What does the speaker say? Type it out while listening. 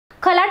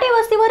खलाटे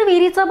वस्तीवर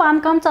विहिरीचं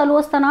बांधकाम चालू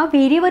असताना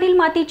विहिरीवरील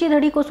मातीची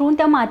धडी कोसळून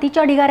त्या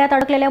मातीच्या ढिगाऱ्यात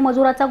अडकलेल्या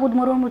मजुराचा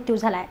गुदमरून मृत्यू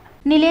झालाय।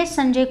 निलेश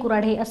संजय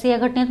कुराडे असे या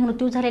घटनेत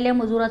मृत्यू झालेल्या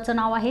मजुराचं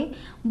नाव आहे।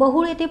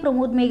 बहुळ येथे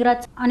प्रमोद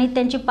मेघराज आणि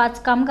त्यांचे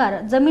 5 कामगार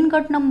जमीन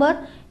गट नंबर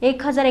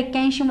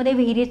 1081 मध्ये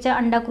विहिरीच्या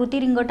अंडाकृती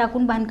रिंग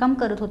टाकून बांधकाम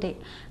करत होते।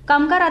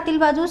 कामगार आतील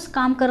बाजूस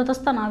काम करत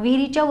असताना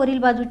विहिरीच्या वरील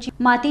बाजूची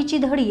मातीची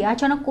धडी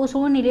अचानक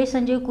कोसळून निलेश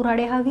संजय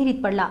कुराडे हा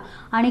विहिरीत पडला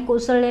आणि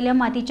कोसळलेल्या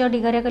मातीच्या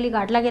ढिगाऱ्याखाली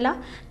गाडला गेला।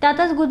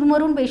 त्यातच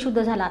गुदमरून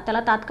बेशुद्ध झाला।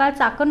 त्याला तात्काळ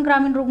चाकण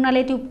ग्रामीण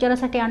रुग्णालयात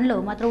उपचारासाठी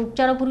आणलं, मात्र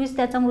उपचारापूर्वीच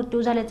त्याचा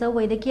मृत्यू झाल्याचं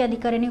वैद्यकीय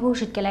अधिकाऱ्यांनी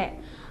घोषित केलं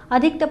आहे।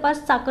 अधिक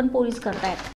तपास चाकण पोलीस करतायत।